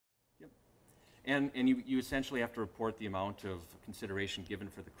And you essentially have to report the amount of consideration given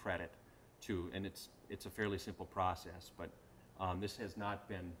for the credit too, and it's a fairly simple process, but this has not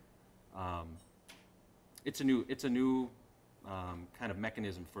been, it's a new kind of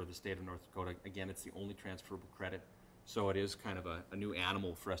mechanism for the state of North Dakota. Again, it's the only transferable credit, so it is kind of a new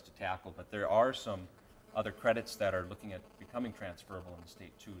animal for us to tackle, but there are some other credits that are looking at becoming transferable in the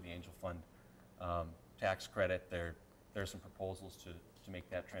state too. The Angel Fund tax credit, there's some proposals to make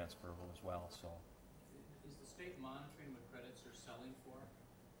that transferable as well. So, is the state monitoring what credits are selling for?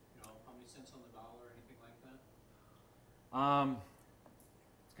 You know, how many cents on the dollar or anything like that?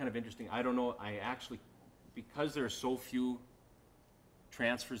 It's kind of interesting. I don't know. I actually, because there are so few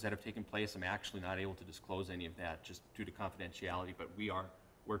transfers that have taken place, I'm actually not able to disclose any of that just due to confidentiality. But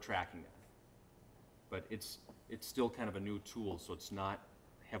we're tracking that. But it's still kind of a new tool, so it's not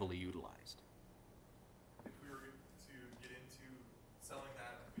heavily utilized. If we were to get into selling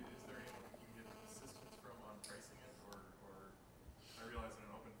that, is there anyone we can get assistance from on pricing it, or I realize in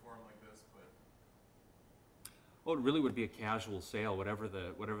an open forum like this, but well, it really would be a casual sale, whatever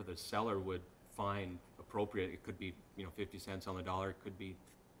the seller would find appropriate. It could be 50 cents on the dollar, it could be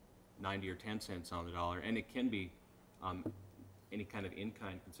 90 or 10 cents on the dollar, and it can be any kind of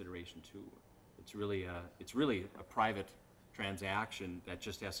in-kind consideration too. It's really a private transaction that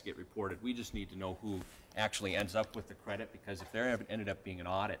just has to get reported. We just need to know who actually ends up with the credit, because if there ended up being an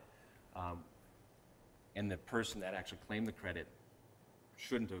audit and the person that actually claimed the credit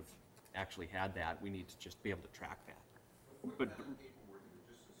shouldn't have actually had that, we need to just be able to track that. What kind of paperwork? Is it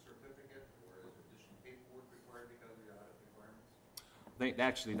just a certificate, or is additional paperwork required because of the audit requirements?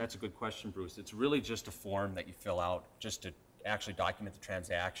 Actually, that's a good question, Bruce. It's really just a form that you fill out just to actually document the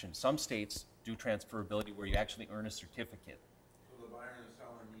transaction. Some states do transferability where you actually earn a certificate. So the buyer and the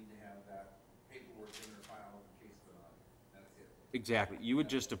seller need to have that paperwork in their file in case of an audit. That's it. Exactly. You would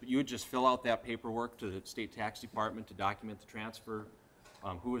just fill out that paperwork to the state tax department to document the transfer,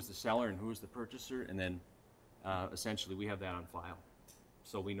 who is the seller and who is the purchaser, and then essentially we have that on file.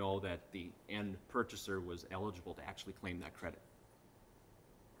 So we know that the end purchaser was eligible to actually claim that credit.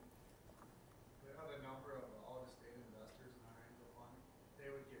 We have a number of out-of-state investors in our Angel Fund.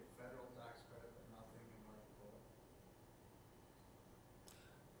 They would get federal tax credit, but nothing in North Dakota.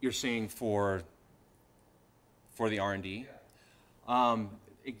 You're saying for the R&D? Yeah.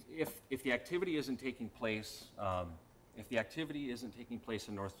 If the activity isn't taking place,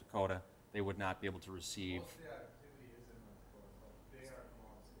 in North Dakota, they would not be able to receive. Most of the activity is in North Dakota, but they are from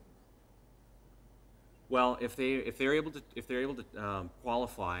out-of-state. Well, if they're able to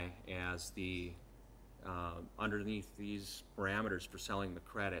qualify as the underneath these parameters for selling the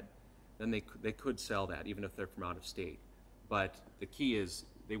credit, then they could sell that even if they're from out of state. But the key is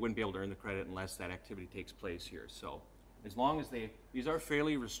they wouldn't be able to earn the credit unless that activity takes place here. So as long as these are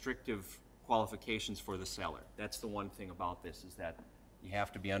fairly restrictive qualifications for the seller. That's the one thing about this, is that you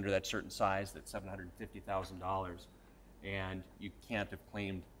have to be under that certain size, that's $750,000, and you can't have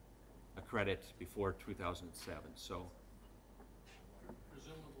claimed a credit before 2007. So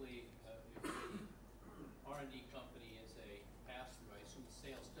Presumably, if the R&D company is a pass-through, I assume the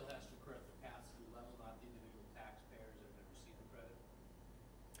sale still has to occur at the pass-through level, not the individual taxpayers that are going to receive the credit?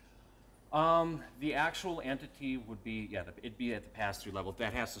 the actual entity would be, it'd be at the pass-through level.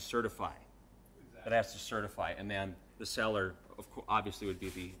 That has to certify. Exactly. That has to certify, and then the seller, obviously, would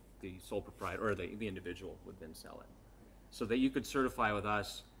be the sole proprietor, or the individual would then sell it. So that you could certify with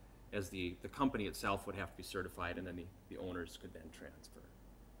us, as the company itself would have to be certified, and then the owners could then transfer.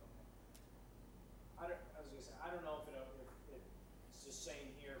 I was gonna say, I don't know if it's the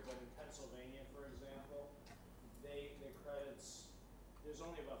same here, but in Pennsylvania, for example, the credits, there's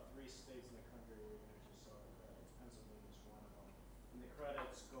only about 3 states in the country where you can actually sell the credits. Pennsylvania's one of them. And the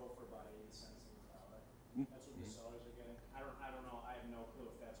credits go for about 80 cents on the dollar. That's what the sellers are getting. I don't know, I have no clue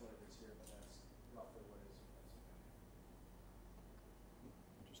if that's what it is here, but that's roughly what it is in Pennsylvania.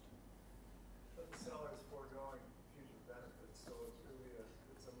 Interesting. But the seller is foregoing future benefits, so it's really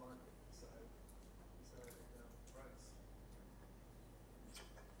it's a market deciding price.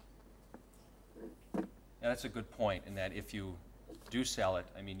 Yeah, that's a good point, in that if you do sell it,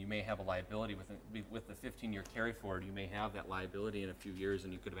 I mean, you may have a liability with the 15-year carry forward. You may have that liability in a few years,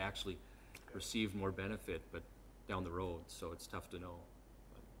 and you could have actually received more benefit, but down the road. So it's tough to know.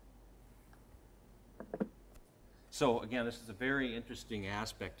 So again, this is a very interesting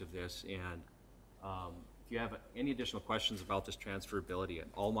aspect of this, and if you have any additional questions about this transferability,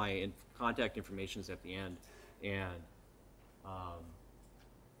 all my contact information is at the end, and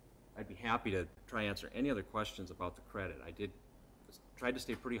I'd be happy to try answer any other questions about the credit. I tried to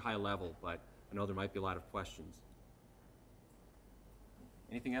stay pretty high level, but I know there might be a lot of questions.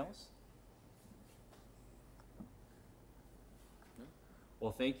 Anything else?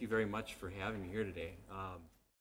 Well, thank you very much for having me here today.